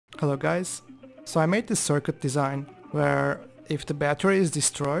Hello guys. So I made this circuit design where if the battery is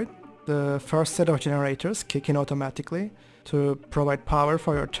destroyed, the first set of generators kick in automatically to provide power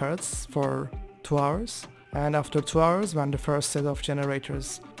for your turrets for 2 hours. And after 2 hours, when the first set of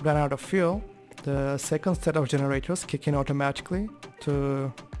generators run out of fuel, the second set of generators kick in automatically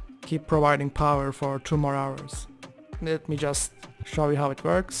to keep providing power for 2 more hours. Let me just show you how it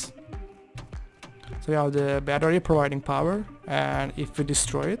works. So you have the battery providing power, and if we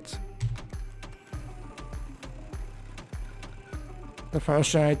destroy it, the first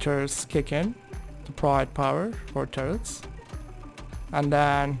generators kick in to provide power for turrets, and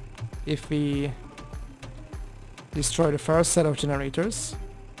then if we destroy the first set of generators,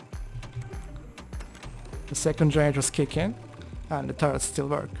 the second generators kick in and the turrets still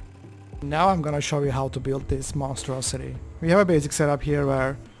work. Now I'm gonna show you how to build this monstrosity. We have a basic setup here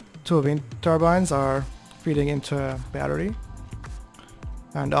where 2 wind turbines are feeding into a battery,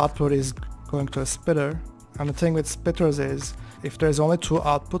 and the output is going to a splitter. And the thing with splitters is, if there's only 2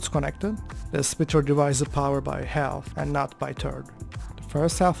 outputs connected, the splitter divides the power by half and not by third. The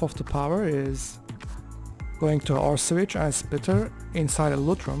first half of the power is going to an OR switch and a splitter inside a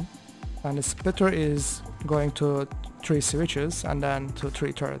loot room, and the splitter is going to 3 switches and then to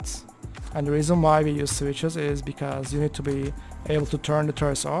 3 turrets. And the reason why we use switches is because you need to be able to turn the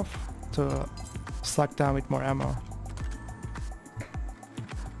turrets off to suck them with more ammo.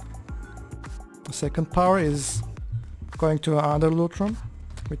 The second power is going to another loot room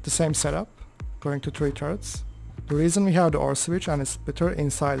with the same setup, going to 3 turrets. The reason we have the OR switch and a splitter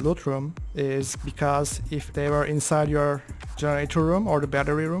inside loot room is because if they were inside your generator room or the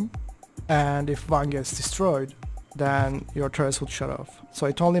battery room, and if one gets destroyed, then your turrets would shut off. So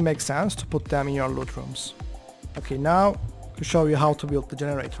it only makes sense to put them in your loot rooms. Okay, now to show you how to build the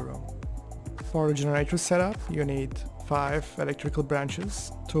generator room. For the generator setup, you need 5 electrical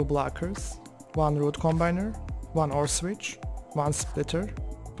branches, 2 blockers, 1 root combiner, 1 OR switch, 1 splitter,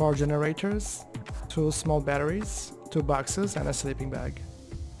 4 generators, 2 small batteries, 2 boxes and a sleeping bag.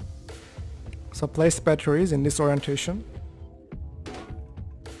 So place batteries in this orientation,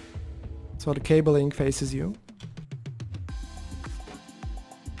 so the cabling faces you.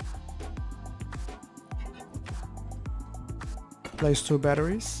 Place 2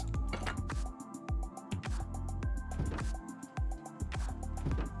 batteries.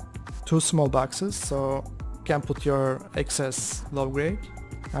 Two small boxes, so you can put your excess low grade,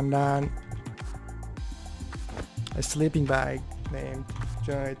 and then a sleeping bag named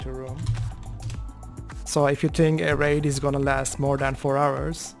generator room. So if you think a raid is gonna last more than 4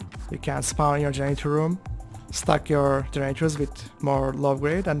 hours, you can spawn your generator room, stack your generators with more low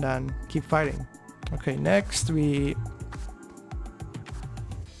grade, and then keep fighting. Okay, next we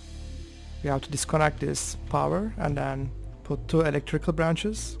have to disconnect this power and then put 2 electrical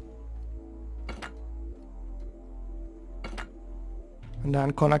branches and then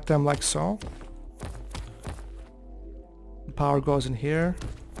connect them like so. The power goes in here,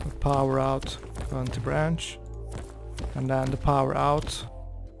 the power out on the branch, and then the power out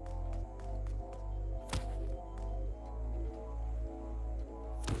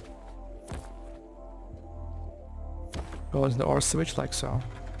goes in the OR switch like so.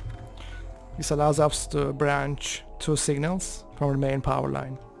 This allows us to branch 2 signals from the main power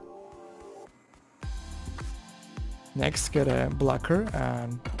line. Next, get a blocker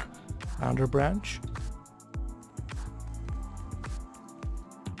and another branch.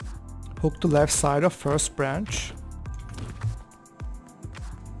 Hook the left side of first branch.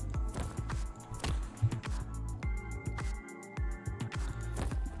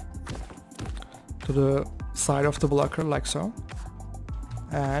 To the side of the blocker like so.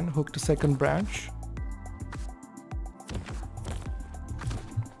 And hook the second branch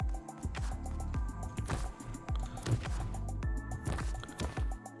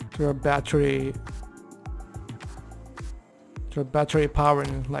to a battery power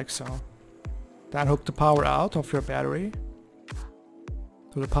in like so. Then hook the power out of your battery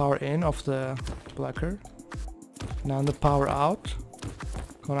to the power in of the blocker. Now the power out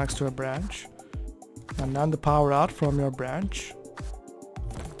connects to a branch, and then the power out from your branch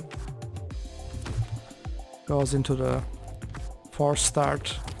goes into the force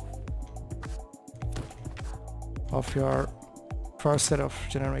start of your first set of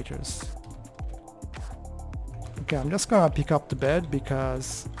generators. Okay, I'm just gonna pick up the bed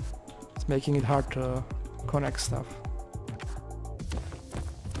because it's making it hard to connect stuff.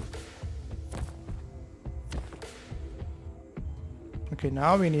 Okay,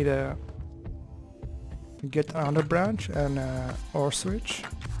 now we need to get another branch and OR switch.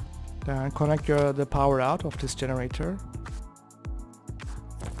 Then connect the power out of this generator.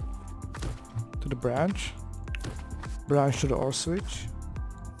 the branch, branch to the OR switch,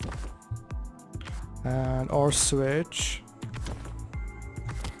 and OR switch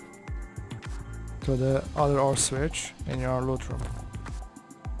to the other OR switch in your loot room.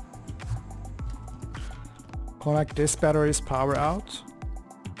 Connect this battery's power out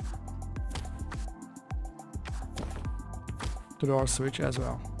to the OR switch as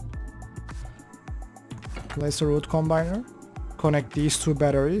well. Place a root combiner. Connect these two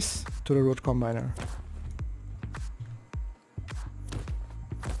batteries to the root combiner.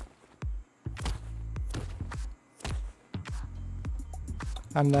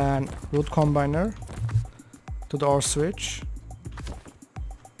 And then root combiner to the OR switch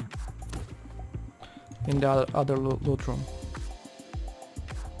in the other loot room.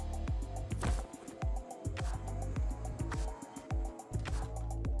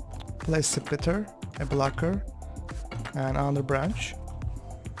 Place a splitter, a blocker, and another branch.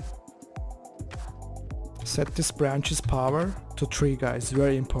 Set this branch's power to 3, guys,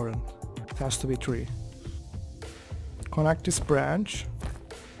 very important. It has to be 3. Connect this branch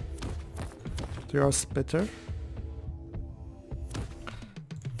to your splitter.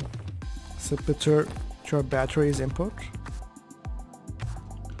 Splitter to your battery's input.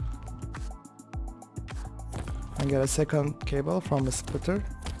 And get a second cable from the splitter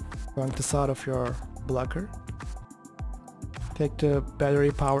going to side of your blocker. Take the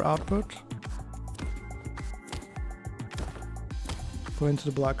battery power output, go into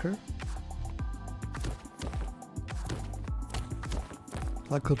the blocker,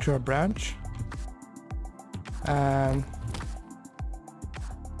 plug it to your branch, and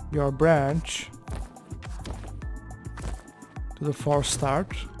your branch to the force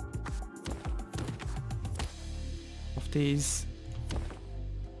start of these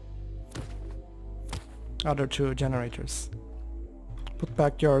other 2 generators. Put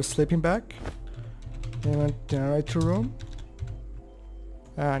back your sleeping bag in a generator room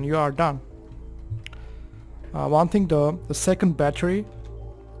and you are done. One thing though, the second battery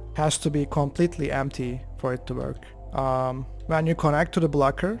has to be completely empty for it to work. When you connect to the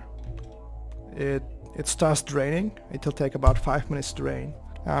blocker, it starts draining. It will take about 5 minutes to drain,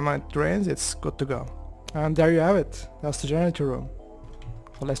 and when it drains, it's good to go. And there you have it. That's the generator room.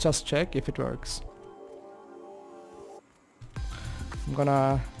 So let's just check if it works. I'm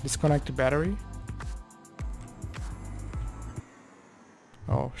gonna disconnect the battery.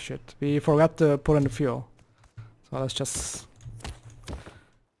 Oh shit, we forgot to put in the fuel. So let's just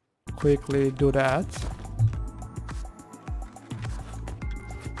quickly do that.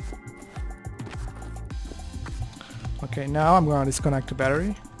 Okay, now I'm gonna disconnect the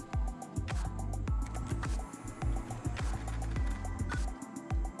battery.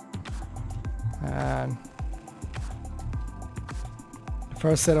 And the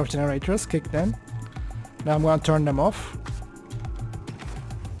first set of generators kicked in. Now I'm gonna turn them off.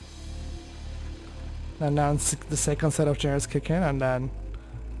 And then the second set of generators kick in, and then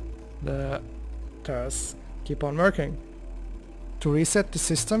the turrets keep on working. To reset the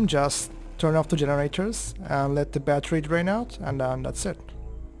system, just turn off the generators and let the battery drain out, and then that's it.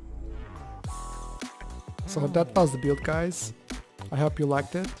 So that was the build, guys. I hope you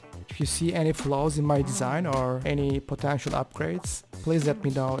liked it. If you see any flaws in my design or any potential upgrades, please let me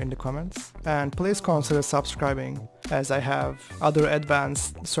know in the comments. And please consider subscribing, as I have other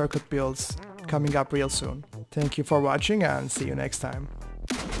advanced circuit builds coming up real soon. Thank you for watching and see you next time.